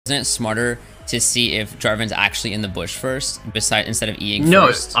Isn't it smarter to see if Jarvan's actually in the bush first, instead of Eing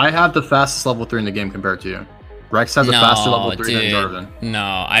first? No, I have the fastest level 3 in the game compared to you. Rex has a faster level 3 than Jarvan.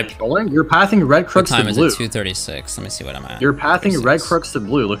 No, you're pathing red crux to blue. What time is it? 2:36. Let me see what I'm at. You're pathing red crux to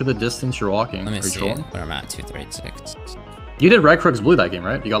blue. Look at the distance you're walking. Let me see where I'm at. 2:36. You did red crux blue that game,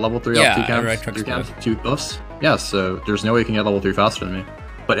 right? You got level 3 off 2 camps, red crux 3 camps, 2 buffs. Yeah, so there's no way you can get level 3 faster than me.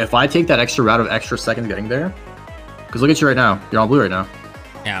 But if I take that extra route of extra seconds getting there, because look at you right now. You're on blue right now.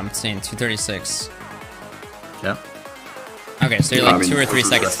 Yeah, I'm saying 2:36. Yeah. Okay, so you're like 2 or 3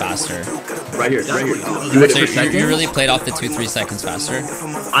 seconds faster. Right here. So you really played off the 2-3 seconds faster?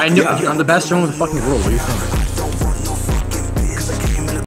 I knew I'm the best drone in the fucking world. What do you think?